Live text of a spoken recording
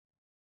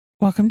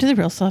Welcome to the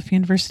Real Self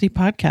University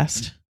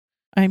podcast.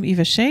 I'm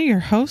Eva Shea,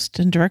 your host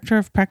and Director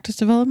of Practice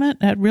Development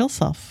at Real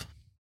Self.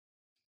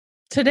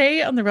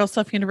 Today on the Real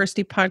Self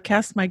University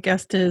podcast, my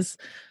guest is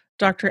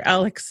Dr.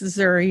 Alex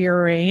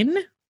Zuriarrain.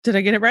 Did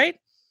I get it right?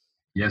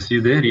 Yes,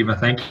 you did, Eva.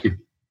 Thank you.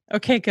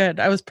 Okay, good.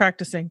 I was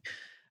practicing.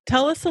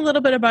 Tell us a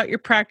little bit about your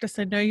practice.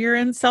 I know you're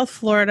in South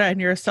Florida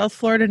and you're a South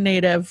Florida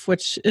native,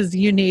 which is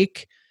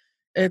unique.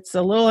 It's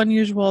a little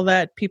unusual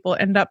that people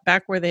end up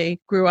back where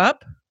they grew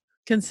up,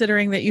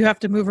 considering that you have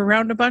to move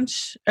around a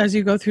bunch as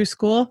you go through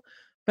school.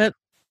 But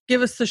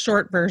give us the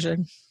short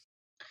version.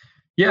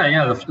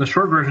 Yeah. The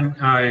short version,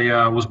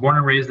 I was born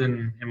and raised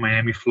in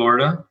Miami,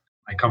 Florida.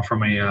 I come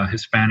from a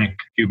Hispanic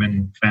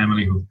Cuban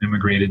family who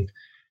immigrated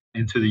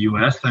into the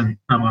U.S. And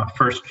I'm a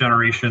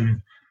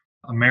first-generation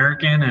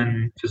American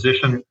and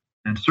physician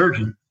and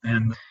surgeon.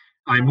 And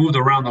I moved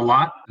around a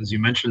lot, as you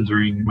mentioned,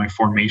 during my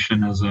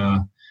formation as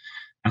a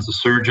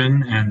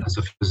surgeon and as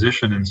a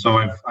physician. And so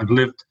I've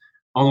lived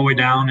all the way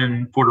down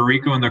in Puerto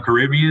Rico in the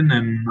Caribbean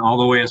and all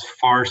the way as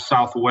far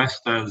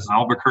southwest as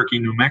Albuquerque,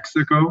 New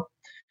Mexico,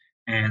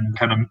 and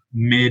kind of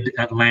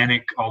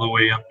mid-Atlantic all the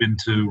way up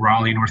into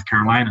Raleigh, North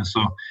Carolina.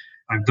 So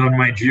I've done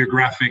my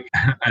geographic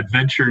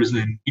adventures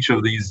in each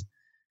of these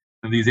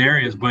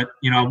areas. But,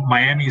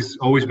 Miami's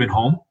always been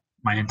home.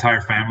 My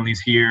entire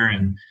family's here,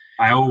 and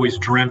I always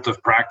dreamt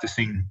of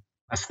practicing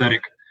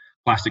aesthetic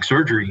plastic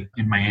surgery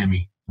in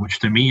Miami, which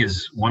to me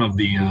is one of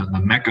the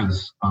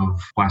meccas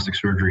of plastic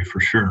surgery for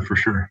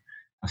sure,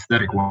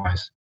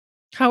 aesthetic-wise.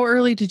 How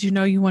early did you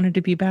know you wanted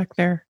to be back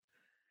there?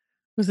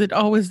 Was it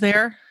always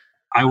there?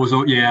 I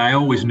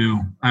always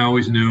knew,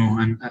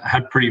 and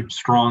had pretty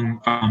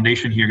strong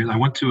foundation here because I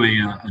went to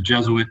a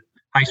Jesuit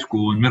high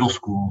school and middle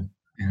school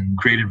and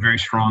created very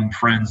strong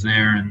friends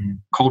there, and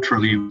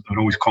culturally it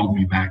always called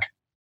me back.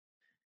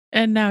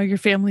 And now your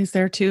family's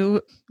there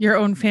too, your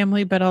own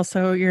family, but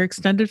also your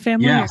extended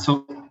family?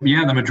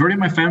 The majority of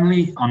my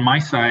family on my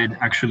side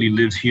actually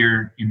lives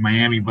here in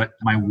Miami, but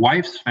my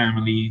wife's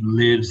family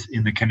lives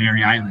in the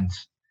Canary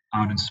Islands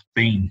out in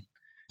Spain.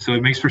 So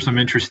it makes for some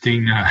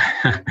interesting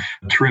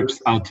trips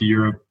out to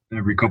Europe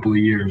every couple of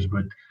years.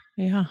 But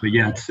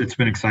it's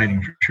been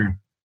exciting for sure.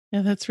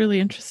 Yeah, that's really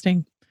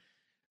interesting.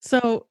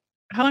 So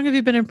how long have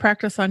you been in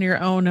practice on your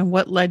own, and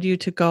what led you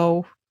to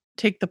go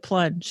take the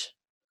plunge?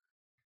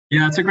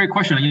 Yeah, that's a great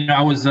question.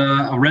 I was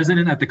a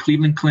resident at the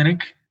Cleveland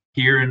Clinic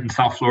here in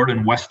South Florida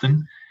in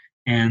Weston,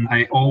 and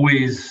I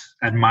always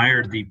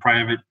admired the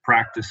private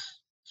practice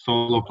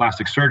solo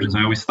plastic surgeons.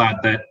 I always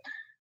thought that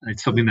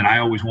it's something that I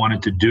always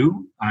wanted to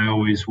do. I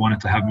always wanted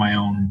to have my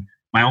own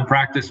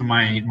practice and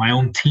my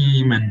own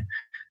team and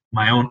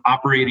my own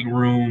operating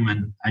room.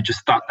 And I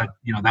just thought that,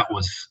 that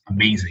was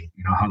amazing,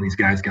 how these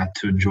guys got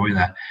to enjoy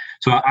that.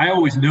 So I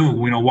always knew,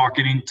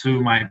 walking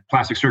into my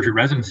plastic surgery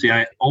residency,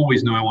 I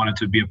always knew I wanted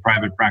to be a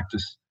private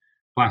practice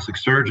plastic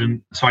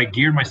surgeon. So I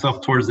geared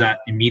myself towards that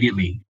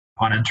immediately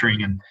upon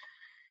entering.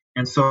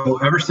 And so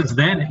ever since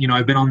then,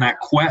 I've been on that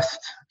quest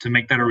to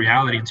make that a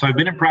reality. And so I've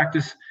been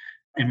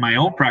in my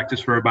own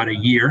practice for about a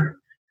year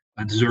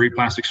at Zuri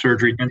Plastic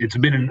Surgery. And it's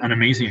been an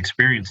amazing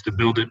experience to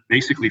build it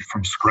basically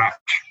from scratch.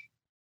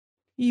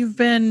 You've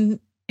been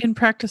in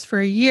practice for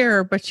a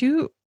year, but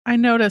I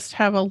noticed,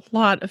 have a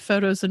lot of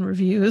photos and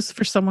reviews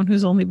for someone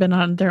who's only been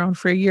on their own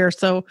for a year.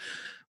 So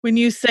when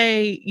you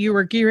say you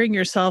were gearing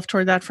yourself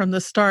toward that from the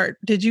start,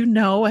 did you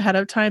know ahead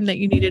of time that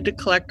you needed to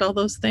collect all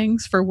those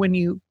things for when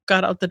you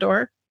got out the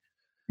door?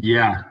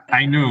 Yeah,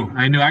 I knew.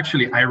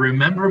 Actually, I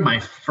remember my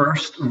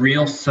first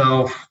Real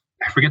Self,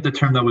 I forget the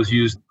term that was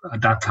used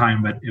at that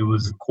time, but it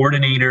was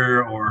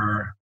coordinator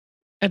or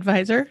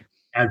advisor,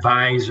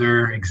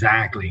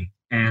 exactly.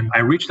 And I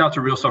reached out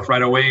to Real Self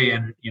right away.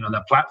 And,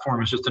 that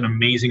platform is just an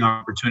amazing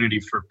opportunity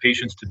for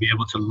patients to be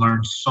able to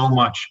learn so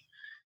much,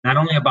 not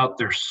only about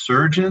their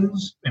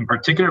surgeons in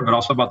particular, but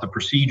also about the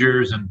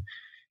procedures.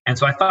 And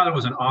so I thought it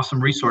was an awesome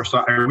resource.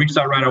 So I reached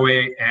out right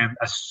away. And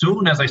as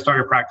soon as I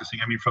started practicing,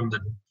 from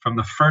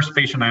the first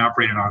patient I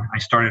operated on, I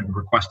started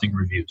requesting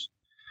reviews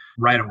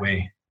right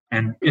away.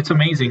 And it's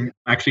amazing.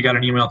 I actually got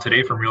an email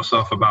today from Real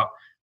Self about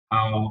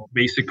how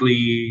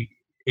basically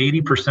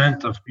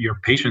 80% of your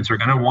patients are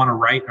going to want to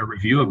write a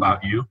review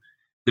about you.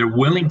 They're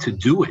willing to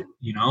do it.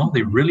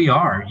 They really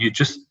are. You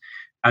just,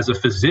 as a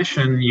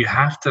physician, you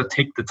have to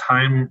take the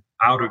time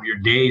out of your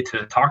day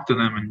to talk to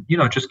them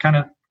and, just kind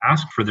of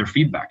ask for their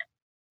feedback.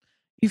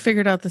 You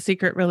figured out the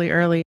secret really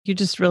early. You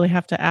just really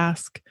have to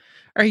ask.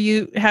 Are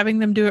you having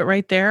them do it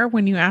right there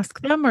when you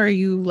ask them, or are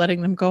you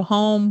letting them go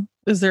home?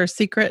 Is there a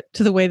secret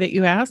to the way that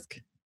you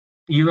ask?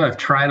 I've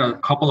tried a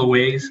couple of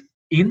ways.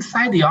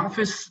 Inside the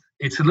office,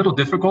 it's a little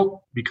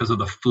difficult because of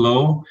the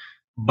flow.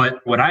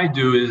 But what I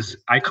do is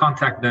I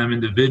contact them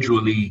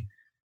individually,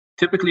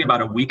 typically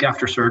about a week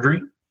after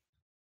surgery.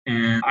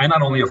 And I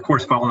not only, of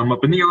course, follow them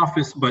up in the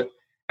office, but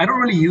I don't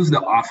really use the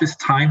office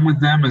time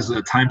with them as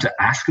a time to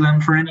ask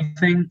them for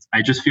anything.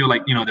 I just feel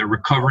like, they're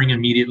recovering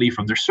immediately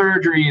from their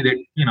surgery. That,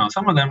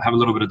 some of them have a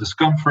little bit of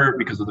discomfort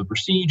because of the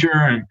procedure,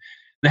 and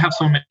they have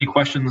so many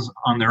questions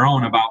on their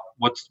own about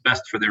what's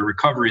best for their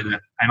recovery that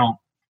I don't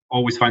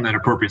always find that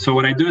appropriate. So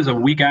what I do is a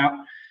week out,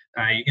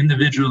 I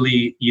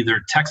individually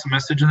either text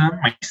message them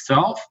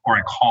myself or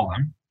I call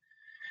them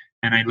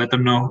and I let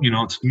them know,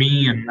 it's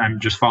me and I'm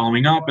just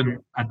following up. And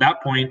at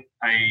that point,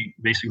 I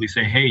basically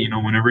say, hey,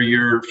 whenever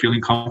you're feeling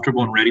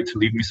comfortable and ready to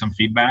leave me some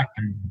feedback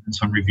and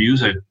some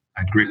reviews, I'd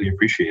greatly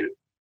appreciate it.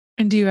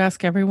 And do you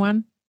ask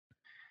everyone?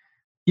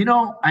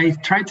 I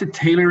try to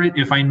tailor it.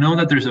 If I know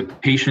that there's a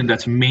patient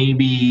that's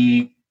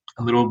maybe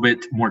a little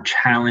bit more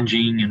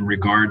challenging in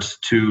regards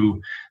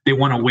to they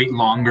want to wait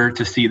longer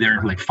to see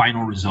their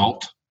final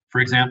result, for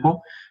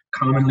example.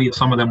 Commonly,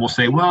 some of them will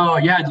say, well,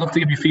 yeah, I'd love to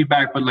give you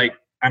feedback, but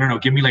I don't know,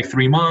 give me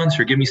 3 months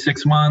or give me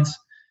 6 months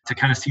to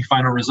kind of see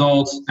final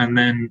results, and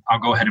then I'll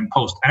go ahead and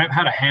post. And I've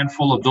had a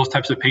handful of those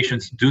types of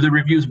patients do the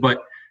reviews,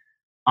 but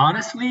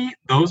honestly,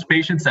 those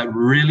patients that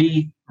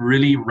really,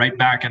 really write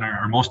back and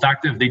are most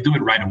active, they do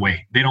it right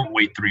away. They don't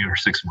wait 3 or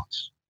 6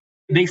 months.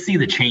 They see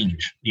the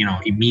change,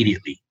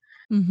 immediately.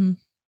 Mm-hmm.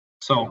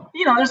 So,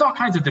 there's all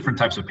kinds of different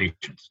types of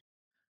patients.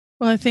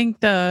 Well, I think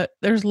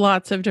there's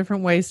lots of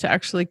different ways to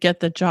actually get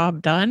the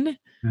job done.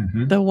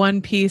 Mm-hmm. The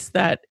one piece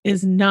that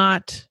is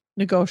not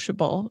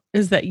negotiable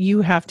is that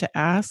you have to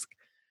ask.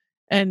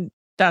 And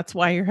that's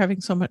why you're having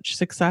so much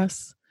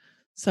success.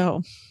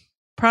 So,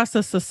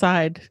 process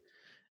aside,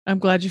 I'm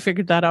glad you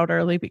figured that out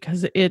early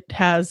because it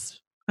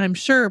has, I'm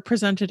sure,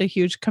 presented a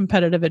huge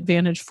competitive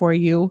advantage for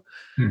you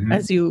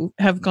as you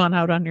have gone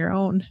out on your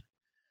own.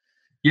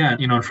 Yeah,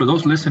 for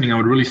those listening, I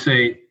would really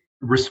say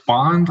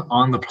respond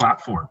on the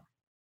platform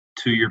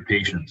to your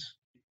patients.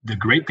 The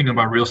great thing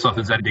about Real Self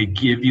is that they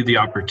give you the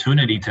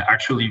opportunity to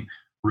actually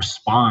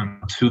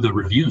respond to the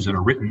reviews that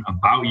are written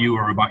about you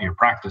or about your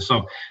practice.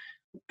 So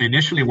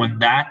initially, when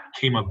that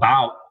came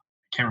about,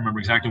 I can't remember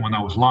exactly when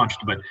that was launched,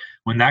 but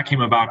when that came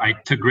about, I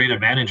took great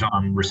advantage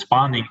on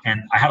responding.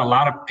 And I had a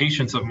lot of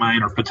patients of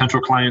mine or potential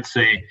clients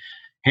say,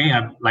 hey,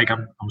 I'm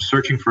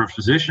searching for a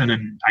physician,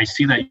 and I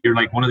see that you're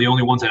one of the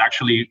only ones that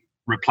actually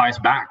replies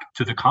back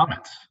to the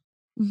comments.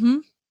 Mm-hmm.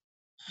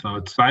 So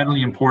it's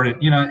vitally important.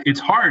 It's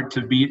hard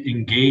to be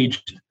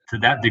engaged to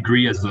that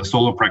degree as a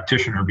solo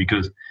practitioner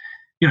because,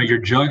 you're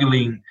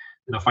juggling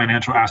the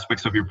financial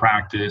aspects of your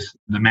practice,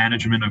 the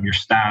management of your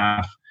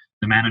staff,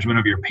 the management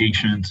of your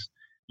patients,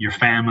 your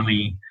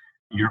family,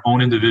 your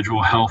own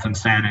individual health and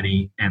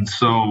sanity. And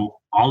so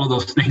all of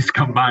those things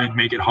combined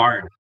make it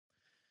hard.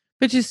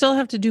 But you still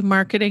have to do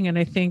marketing. And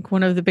I think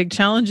one of the big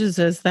challenges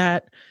is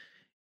that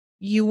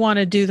you want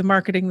to do the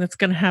marketing that's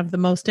going to have the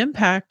most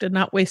impact and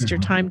not waste your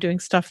time doing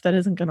stuff that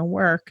isn't going to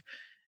work.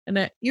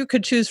 And you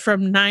could choose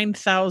from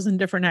 9,000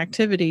 different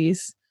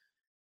activities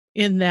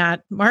in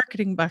that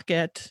marketing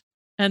bucket.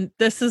 And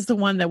this is the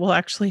one that will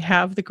actually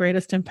have the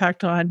greatest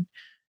impact on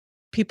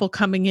people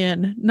coming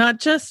in, not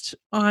just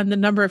on the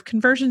number of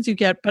conversions you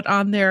get, but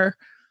on their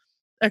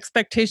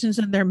expectations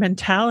and their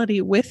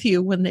mentality with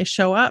you when they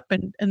show up.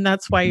 And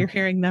that's why you're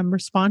hearing them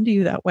respond to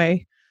you that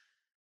way.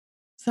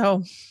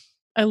 So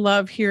I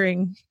love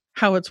hearing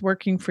how it's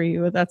working for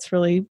you. That's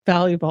really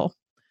valuable.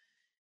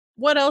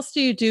 What else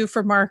do you do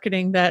for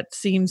marketing that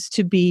seems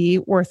to be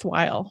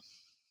worthwhile?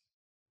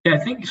 Yeah, I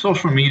think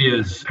social media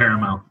is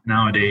paramount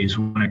nowadays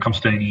when it comes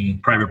to any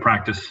private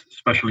practice,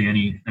 especially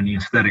any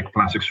aesthetic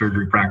plastic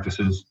surgery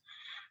practices.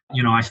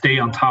 I stay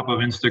on top of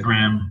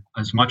Instagram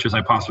as much as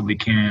I possibly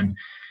can.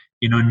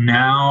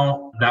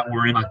 Now that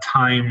we're in a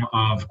time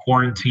of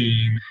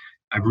quarantine,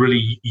 I've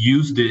really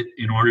used it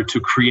in order to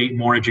create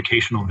more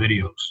educational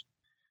videos.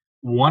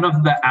 One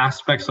of the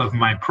aspects of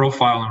my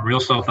profile on Real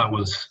Self that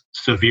was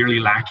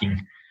severely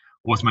lacking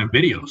was my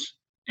videos.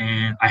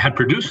 And I had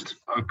produced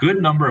a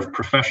good number of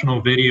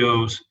professional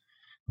videos,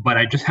 but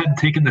I just hadn't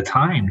taken the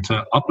time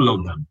to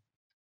upload them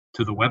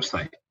to the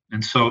website.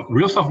 And so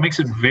Real Self makes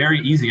it very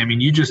easy. I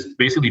mean, you just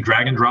basically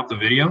drag and drop the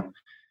video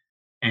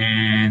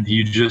and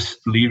you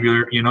just leave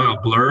your, a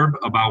blurb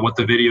about what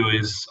the video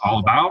is all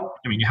about.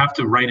 I mean, you have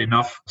to write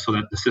enough so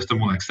that the system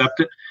will accept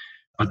it.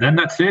 But then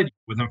that's it.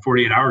 Within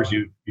 48 hours,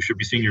 you should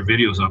be seeing your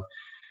videos up.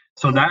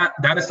 So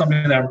that is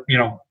something that,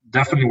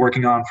 definitely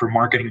working on for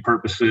marketing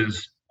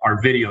purposes are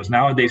videos.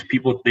 Nowadays,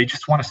 people, they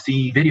just want to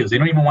see videos. They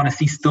don't even want to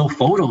see still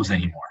photos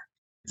anymore.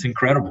 It's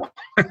incredible.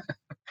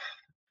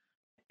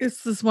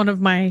 This is one of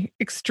my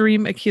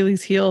extreme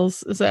Achilles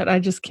heels is that I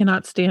just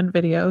cannot stand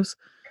videos.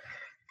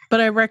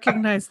 But I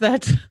recognize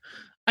that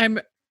I'm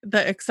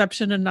the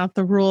exception and not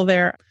the rule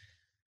there.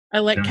 I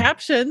like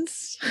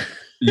captions.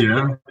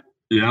 Yeah.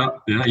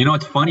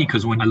 It's funny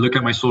because when I look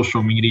at my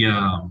social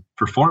media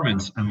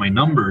performance and my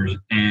numbers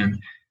and,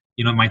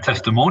 my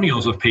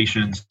testimonials of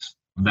patients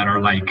that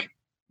are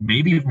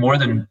maybe more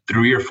than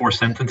 3 or 4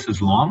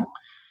 sentences long,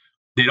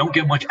 they don't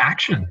get much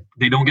action.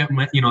 They don't get,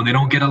 they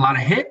don't get a lot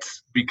of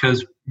hits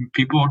because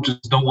people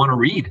just don't want to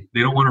read. They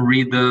don't want to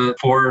read the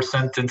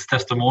 4-sentence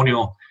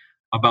testimonial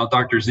about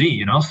Dr.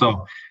 Z,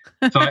 So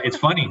it's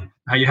funny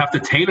how you have to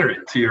tailor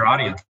it to your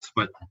audience,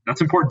 but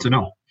that's important to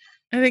know.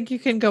 I think you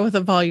can go with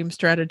a volume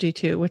strategy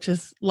too, which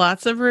is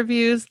lots of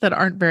reviews that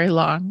aren't very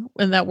long,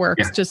 and that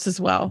works just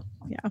as well.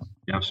 Yeah,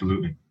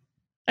 absolutely.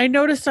 I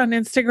noticed on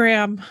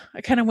Instagram, I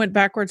kind of went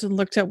backwards and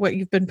looked at what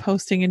you've been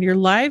posting, and your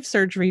live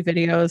surgery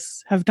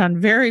videos have done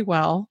very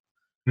well,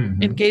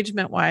 Hmm.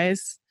 engagement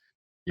wise.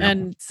 Yep.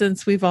 And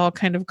since we've all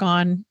kind of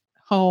gone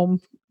home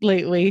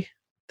lately,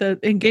 the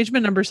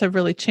engagement numbers have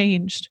really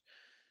changed.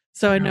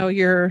 So I Yeah. know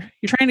you're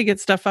trying to get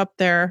stuff up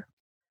there,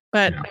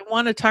 but Yeah. I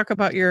want to talk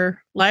about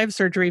your live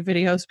surgery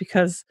videos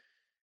because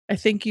I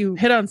think you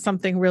hit on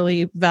something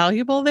really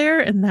valuable there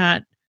and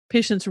that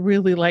patients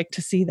really like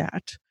to see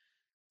that.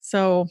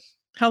 So,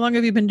 how long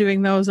have you been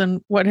doing those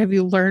and what have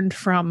you learned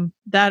from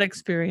that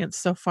experience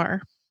so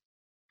far?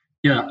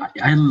 Yeah,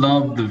 I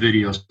love the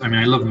videos. I mean,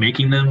 I love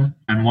making them.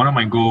 And one of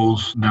my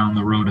goals down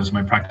the road as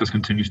my practice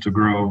continues to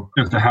grow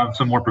is to have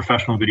some more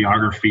professional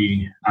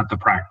videography at the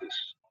practice.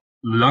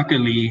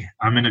 Luckily,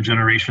 I'm in a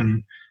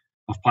generation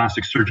of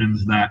plastic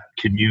surgeons that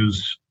can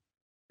use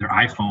their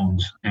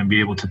iPhones and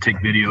be able to take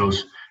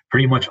videos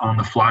pretty much on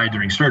the fly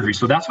during surgery.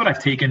 So that's what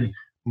I've taken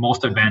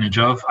most advantage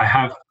of. I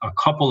have a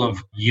couple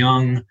of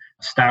young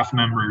staff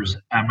members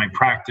at my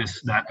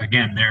practice that,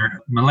 again,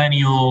 they're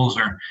millennials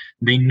or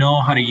they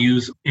know how to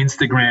use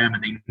Instagram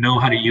and they know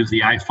how to use the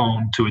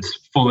iPhone to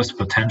its fullest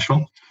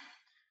potential.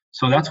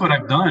 So that's what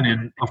I've done.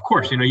 And of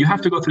course, you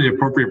have to go through the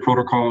appropriate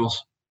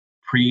protocols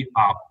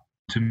pre-op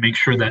to make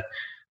sure that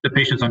the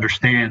patients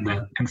understand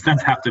that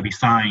consents have to be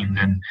signed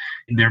and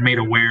they're made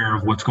aware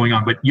of what's going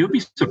on. But you'll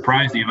be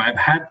surprised, Eva. I've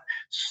had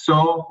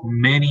so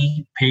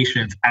many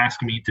patients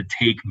ask me to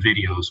take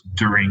videos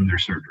during their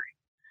surgery.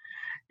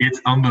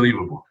 It's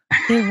unbelievable.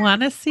 They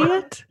want to see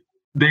it?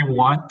 They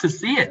want to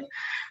see it.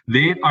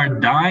 They are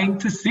dying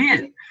to see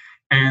it.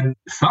 And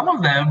some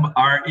of them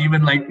are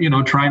even like,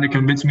 trying to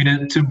convince me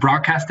to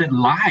broadcast it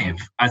live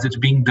as it's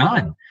being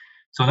done.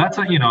 So that's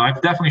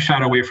I've definitely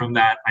shied away from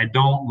that. I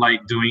don't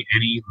like doing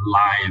any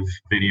live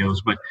videos,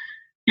 but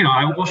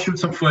I will shoot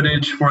some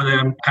footage for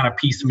them kind of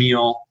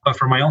piecemeal. But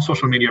for my own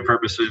social media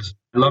purposes,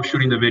 I love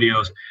shooting the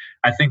videos.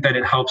 I think that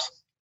it helps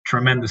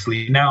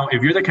tremendously. Now,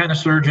 if you're the kind of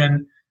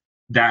surgeon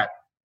that,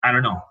 I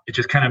don't know, it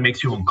just kind of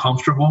makes you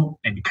uncomfortable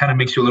and it kind of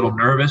makes you a little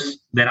nervous,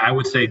 then I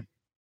would say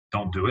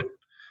don't do it.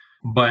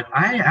 But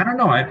I don't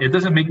know. It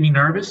doesn't make me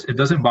nervous. It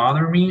doesn't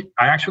bother me.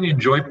 I actually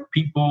enjoy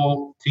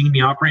people seeing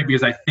me operate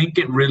because I think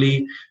it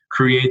really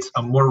creates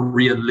a more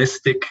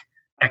realistic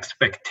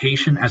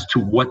expectation as to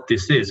what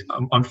this is.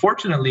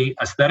 Unfortunately,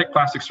 aesthetic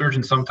plastic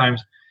surgeons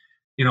sometimes,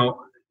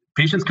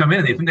 patients come in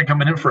and they think they're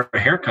coming in for a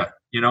haircut,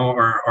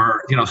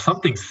 or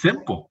something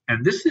simple.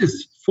 And this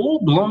is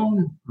full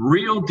blown,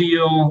 real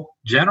deal,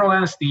 general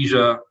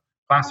anesthesia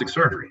plastic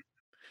surgery.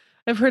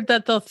 I've heard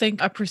that they'll think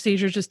a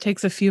procedure just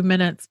takes a few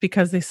minutes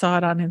because they saw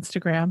it on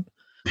Instagram,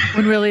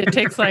 when really it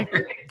takes like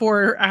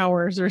 4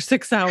 hours or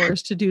 6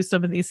 hours to do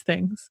some of these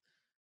things.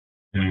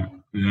 Yeah,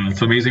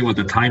 it's amazing what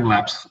the time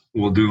lapse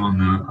will do on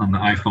the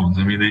iPhones.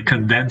 I mean, they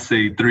condense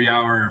a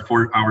 3-hour,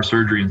 4-hour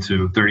surgery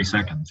into 30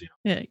 seconds.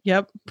 Yeah,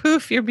 yep.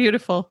 Poof, you're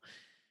beautiful.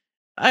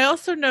 I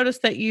also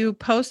noticed that you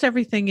post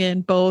everything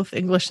in both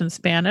English and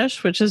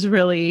Spanish, which is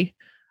really,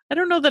 I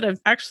don't know that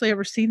I've actually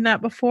ever seen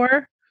that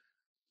before,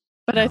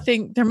 but I Yeah.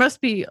 think there must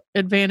be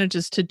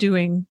advantages to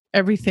doing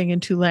everything in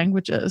two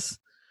languages.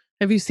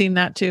 Have you seen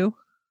that too?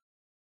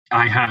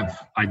 I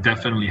have. I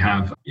definitely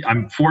have.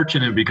 I'm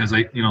fortunate because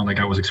like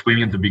I was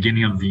explaining at the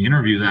beginning of the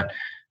interview that,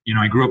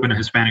 I grew up in a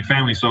Hispanic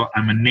family, so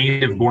I'm a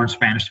native born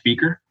Spanish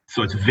speaker.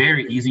 So it's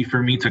very easy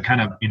for me to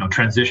kind of,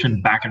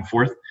 transition back and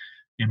forth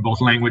in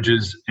both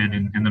languages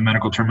and in the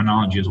medical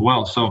terminology as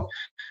well. So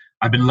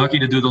I've been lucky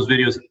to do those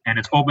videos and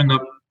it's opened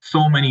up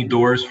so many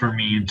doors for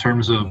me in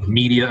terms of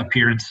media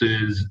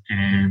appearances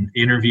and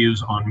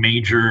interviews on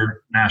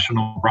major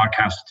national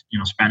broadcast,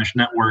 Spanish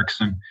networks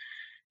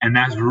and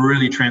that's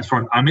really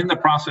transformed. I'm in the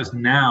process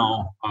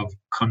now of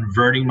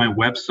converting my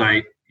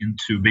website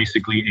into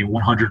basically a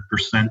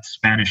 100%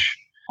 Spanish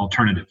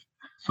alternative.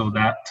 So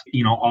that,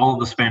 all of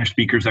the Spanish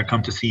speakers that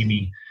come to see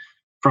me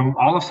from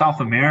all of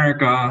South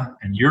America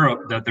and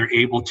Europe, that they're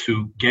able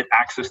to get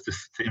access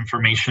to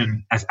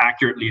information as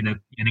accurately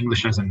in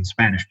English as in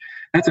Spanish.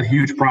 That's a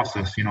huge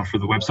process, for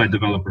the website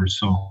developers.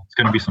 So it's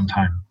going to be some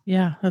time.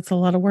 Yeah, that's a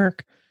lot of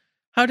work.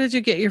 How did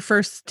you get your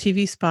first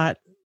TV spot?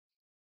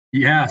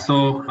 Yeah,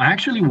 so I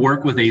actually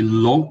work with a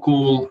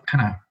local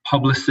kind of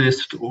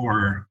publicist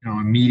or a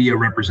media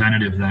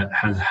representative that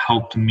has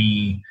helped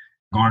me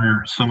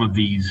garner some of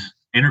these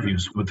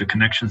interviews with the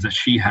connections that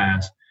she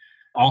has.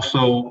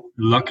 Also,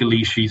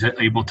 luckily, she's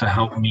able to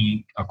help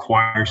me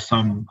acquire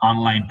some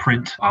online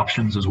print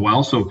options as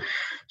well. So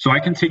I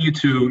continue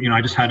to,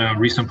 I just had a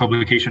recent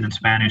publication in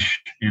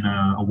Spanish in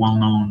a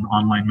well-known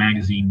online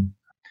magazine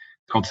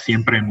called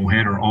Siempre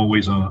Mujer, or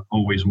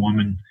Always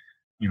Woman.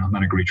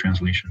 Not a great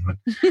translation,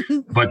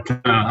 but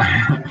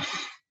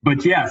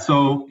but yeah.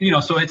 So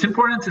so it's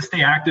important to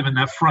stay active in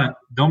that front,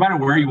 no matter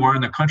where you are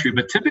in the country.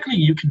 But typically,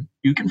 you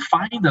can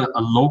find a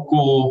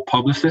local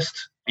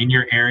publicist in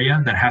your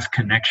area that has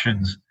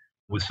connections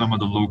with some of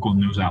the local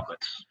news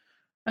outlets.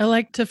 I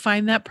like to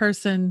find that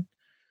person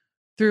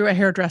through a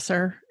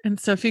hairdresser. And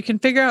so if you can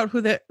figure out who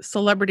the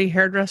celebrity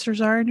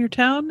hairdressers are in your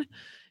town,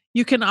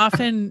 You can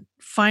often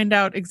find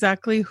out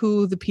exactly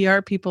who the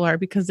PR people are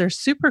because they're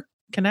super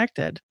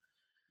connected.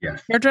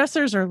 Yes.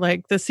 Hairdressers are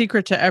like the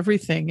secret to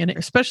everything, and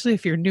especially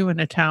if you're new in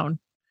a town,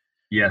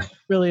 Yes.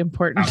 really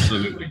important.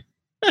 Absolutely.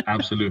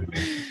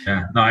 Absolutely.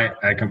 Yeah. No,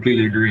 I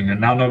completely agree.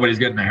 And now nobody's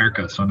getting a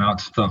haircut, so now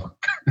it's tough.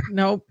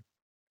 Nope.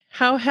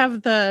 How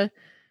have the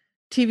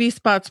TV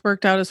spots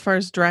worked out as far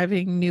as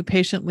driving new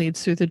patient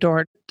leads through the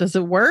door? Does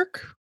it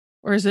work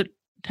or does it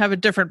have a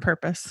different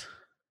purpose?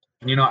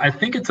 I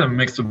think it's a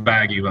mixed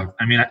bag, Eva.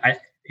 I mean,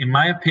 in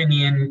my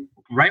opinion,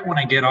 right when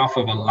I get off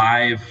of a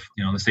live,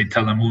 let's say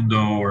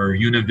Telemundo or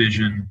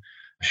Univision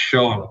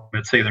show,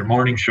 let's say their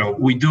morning show,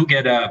 we do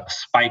get a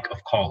spike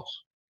of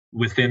calls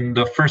within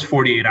the first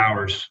 48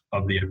 hours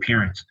of the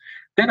appearance.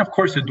 Then, of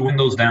course, it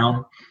dwindles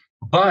down.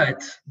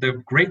 But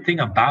the great thing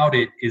about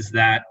it is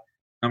that,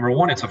 number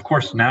one, it's, of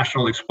course,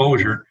 national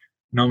exposure.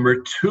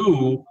 Number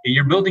two,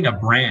 you're building a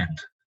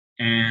brand.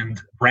 And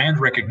brand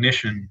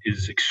recognition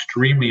is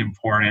extremely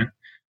important.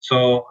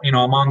 So, I'm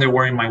on there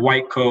wearing my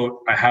white coat.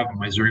 I have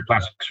my Zuri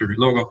Plastic Surgery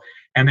logo.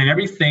 And then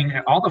everything,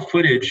 all the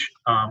footage,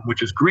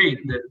 which is great,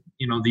 that,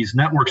 these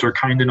networks are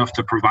kind enough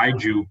to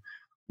provide you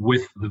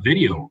with the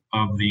video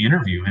of the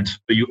interview. And so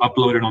you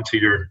upload it onto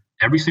your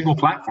every single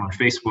platform,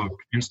 Facebook,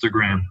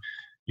 Instagram,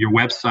 your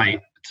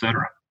website,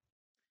 etc.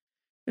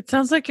 It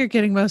sounds like you're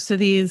getting most of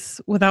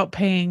these without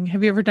paying.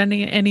 Have you ever done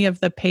any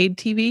of the paid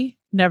TV?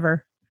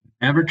 Never.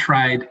 Never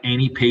tried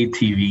any paid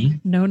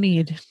TV. No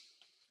need.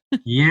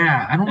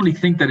 Yeah, I don't really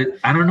think that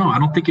I don't know. I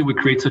don't think it would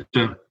create such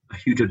a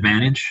huge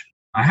advantage.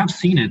 I have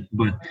seen it,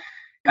 but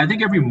I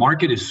think every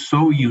market is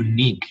so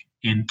unique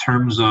in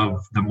terms of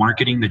the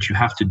marketing that you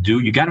have to do.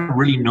 You got to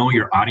really know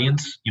your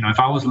audience. If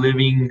I was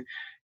living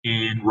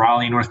in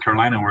Raleigh, North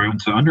Carolina, where I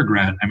went to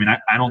undergrad, I mean,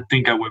 I don't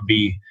think I would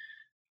be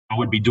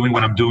doing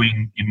what I'm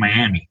doing in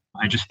Miami.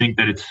 I just think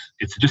that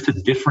it's just a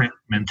different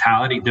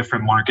mentality,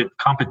 different market.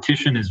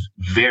 Competition is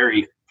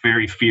very,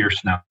 very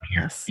fierce now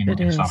here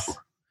in South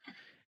Florida.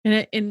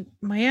 And in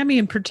Miami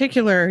in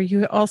particular,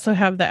 you also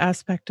have the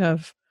aspect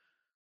of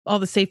all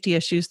the safety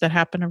issues that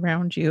happen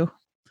around you.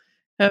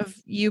 Have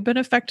you been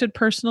affected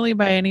personally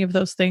by any of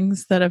those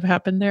things that have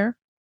happened there?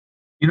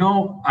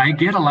 I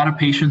get a lot of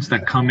patients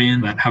that come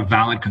in that have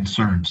valid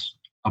concerns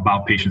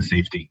about patient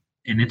safety.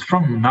 And it's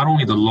from not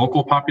only the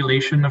local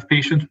population of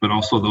patients, but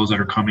also those that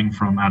are coming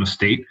from out of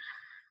state.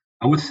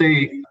 I would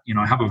say,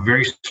 I have a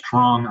very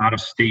strong out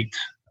of state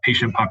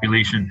patient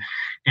population.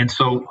 And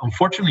so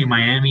unfortunately,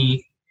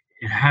 Miami,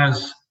 it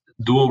has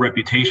dual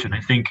reputation.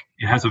 I think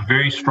it has a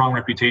very strong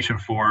reputation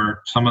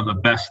for some of the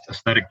best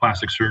aesthetic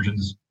plastic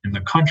surgeons in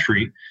the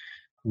country.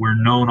 We're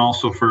known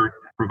also for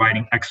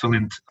providing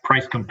excellent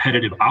price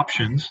competitive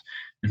options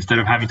instead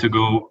of having to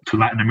go to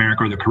Latin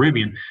America or the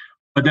Caribbean.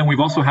 But then we've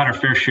also had our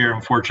fair share,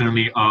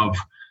 unfortunately, of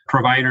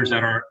providers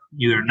that are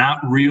either not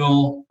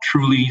real,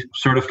 truly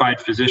certified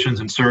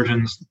physicians and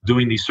surgeons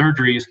doing these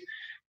surgeries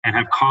and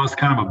have caused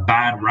kind of a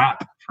bad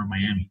rap for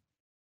Miami.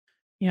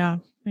 Yeah,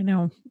 I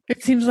know.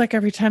 It seems like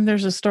every time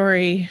there's a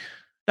story,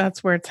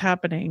 that's where it's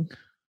happening.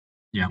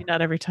 Yeah. Maybe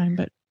not every time,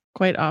 but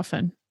quite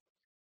often.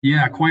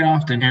 Yeah, quite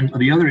often. And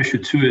the other issue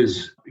too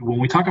is when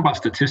we talk about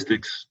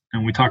statistics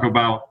and we talk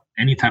about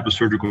any type of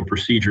surgical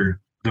procedure,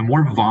 the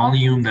more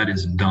volume that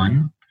is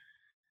done,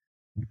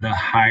 the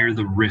higher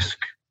the risk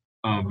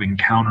of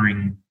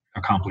encountering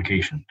a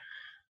complication.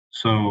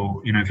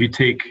 So, if you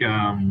take,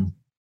 I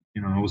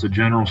was a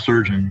general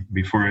surgeon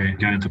before I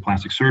got into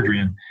plastic surgery.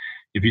 And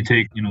if you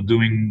take,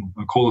 doing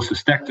a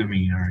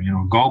cholecystectomy or,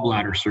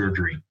 gallbladder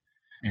surgery,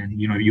 and,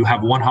 you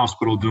have one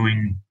hospital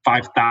doing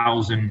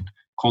 5,000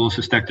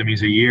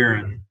 cholecystectomies a year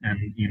and,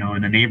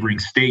 in a neighboring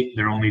state,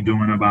 they're only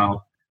doing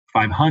about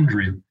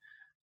 500.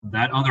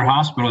 That other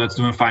hospital that's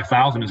doing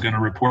 5,000 is going to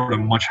report a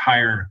much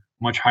higher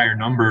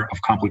number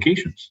of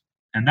complications.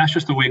 And that's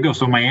just the way it goes.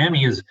 So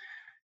Miami is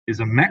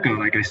a mecca,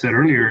 like I said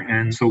earlier.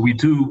 And so we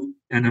do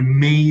an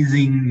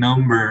amazing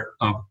number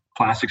of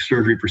plastic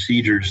surgery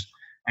procedures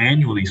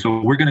annually.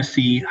 So we're going to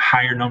see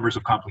higher numbers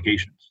of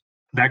complications.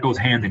 That goes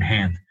hand in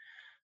hand.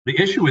 The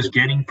issue is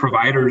getting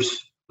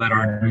providers that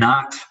are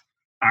not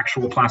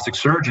actual plastic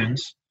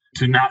surgeons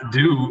to not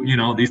do,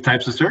 these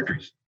types of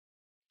surgeries.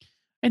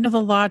 I know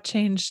the law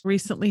changed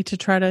recently to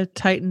try to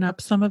tighten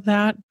up some of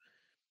that.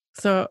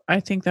 So I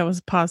think that was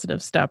a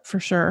positive step for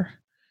sure.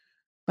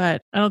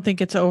 But I don't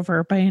think it's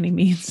over by any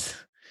means.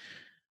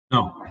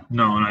 No,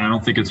 I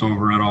don't think it's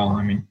over at all.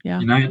 I mean,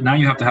 now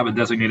you have to have a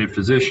designated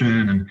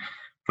physician and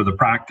for the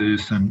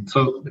practice. And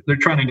so they're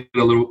trying to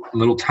get a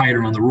little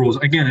tighter on the rules.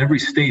 Again, every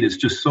state is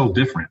just so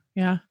different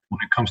when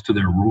it comes to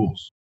their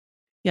rules.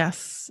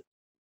 Yes.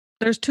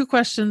 There's two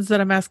questions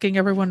that I'm asking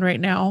everyone right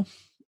now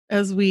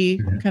as we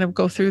kind of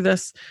go through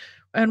this.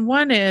 And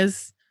one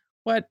is,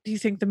 what do you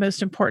think the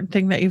most important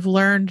thing that you've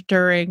learned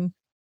during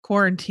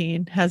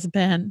quarantine has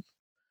been?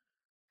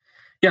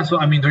 Yeah, so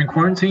I mean, during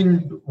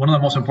quarantine, one of the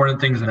most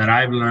important things that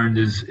I've learned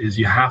is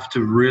you have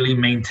to really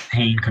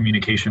maintain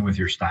communication with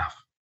your staff.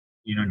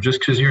 Just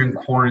because you're in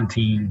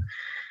quarantine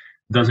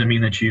doesn't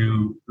mean that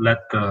you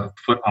let the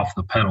foot off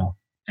the pedal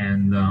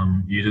and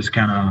you just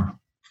kind of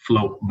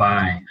float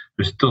by.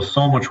 There's still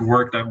so much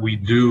work that we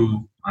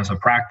do as a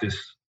practice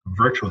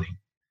virtually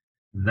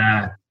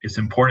that it's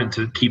important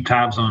to keep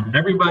tabs on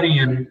everybody.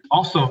 And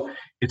also,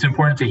 it's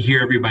important to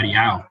hear everybody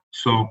out.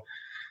 So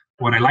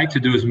what I like to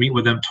do is meet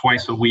with them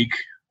twice a week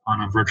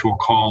on a virtual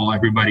call.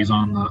 Everybody's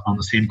on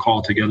the same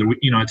call together.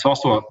 It's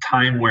also a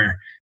time where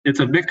it's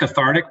a bit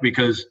cathartic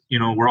because,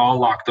 we're all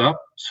locked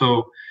up.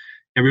 So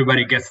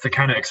everybody gets to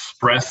kind of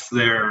express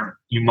their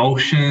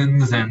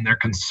emotions and their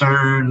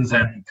concerns,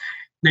 and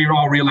they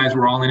all realize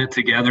we're all in it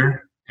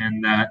together,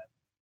 and that,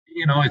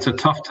 it's a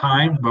tough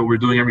time, but we're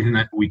doing everything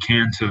that we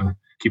can to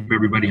keep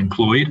everybody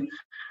employed,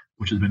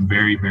 which has been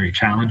very, very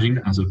challenging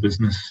as a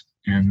business,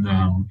 and,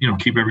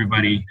 keep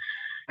everybody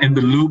in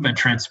the loop and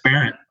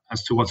transparent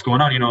as to what's going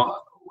on.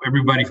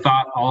 Everybody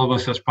thought, all of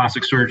us as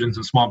plastic surgeons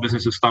and small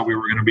businesses thought we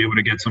were going to be able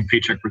to get some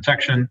paycheck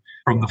protection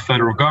from the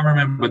federal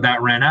government, but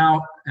that ran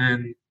out.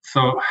 And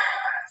so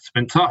it's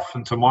been tough.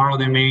 And tomorrow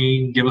they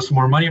may give us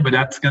more money, but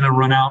that's going to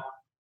run out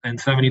in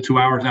 72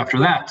 hours after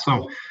that.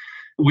 So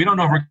we don't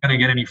know if we're going to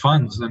get any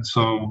funds. And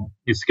so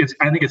I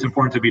think it's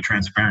important to be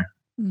transparent.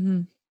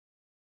 Mm-hmm.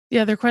 The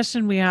other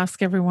question we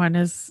ask everyone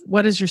is,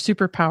 what is your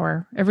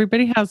superpower?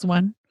 Everybody has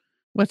one.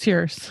 What's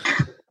yours?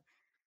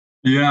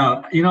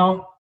 Yeah.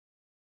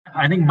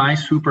 I think my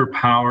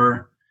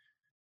superpower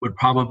would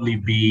probably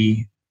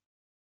be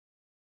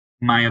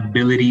my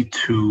ability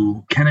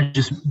to kind of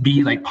just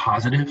be like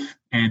positive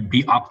and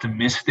be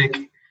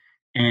optimistic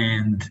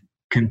and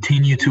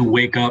continue to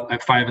wake up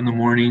at 5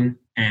 a.m.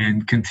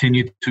 and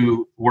continue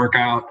to work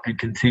out and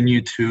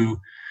continue to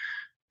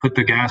put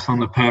the gas on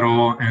the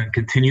pedal and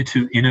continue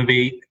to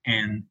innovate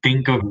and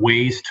think of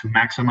ways to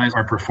maximize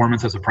our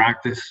performance as a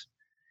practice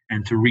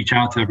and to reach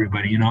out to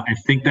everybody. I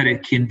think that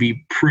it can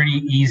be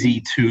pretty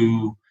easy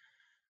to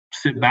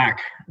sit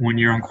back when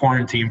you're on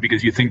quarantine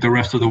because you think the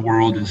rest of the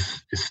world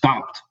is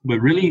stopped, but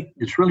really,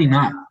 it's really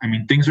not. I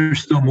mean, things are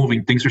still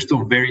moving. Things are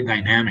still very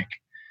dynamic.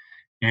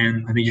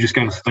 And I think you just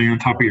got to stay on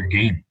top of your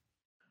game.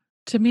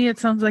 To me, it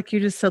sounds like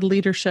you just said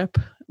leadership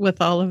with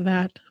all of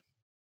that.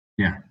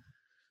 Yeah.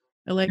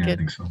 I like it. I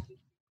think so.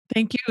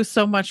 Thank you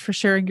so much for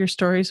sharing your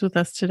stories with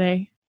us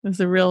today. It was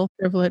a real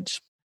privilege.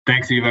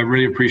 Thanks, Eve. I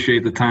really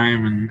appreciate the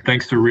time. And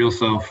thanks to Real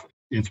Self.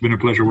 It's been a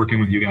pleasure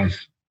working with you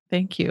guys.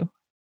 Thank you.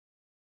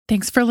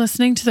 Thanks for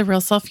listening to the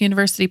Real Self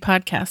University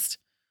podcast.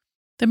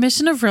 The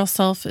mission of Real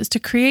Self is to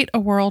create a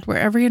world where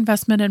every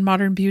investment in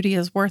modern beauty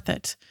is worth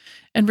it.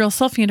 And Real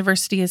Self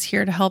University is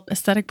here to help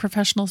aesthetic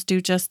professionals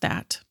do just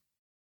that.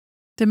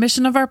 The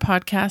mission of our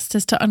podcast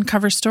is to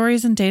uncover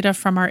stories and data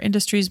from our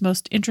industry's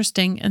most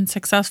interesting and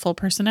successful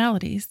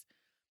personalities.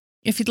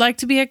 If you'd like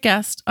to be a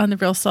guest on the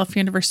Real Self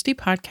University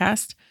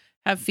podcast,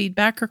 have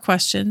feedback or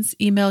questions,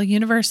 email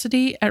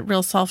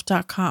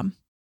university@realself.com.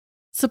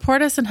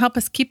 Support us and help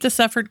us keep this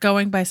effort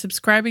going by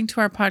subscribing to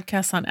our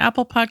podcast on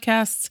Apple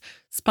Podcasts,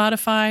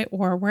 Spotify,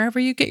 or wherever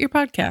you get your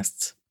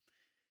podcasts.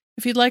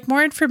 If you'd like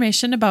more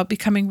information about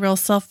becoming Real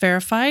Self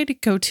Verified,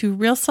 go to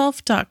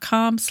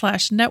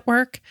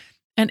realself.com/network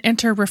and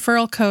enter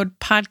referral code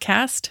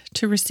podcast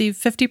to receive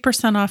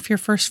 50% off your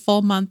first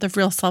full month of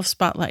Real Self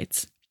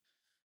Spotlights.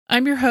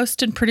 I'm your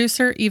host and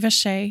producer, Eva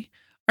Shea.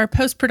 Our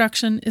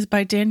post-production is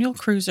by Daniel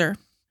Cruiser.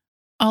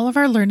 All of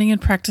our learning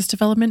and practice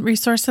development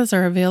resources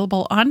are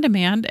available on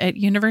demand at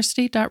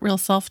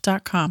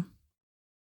university.realself.com.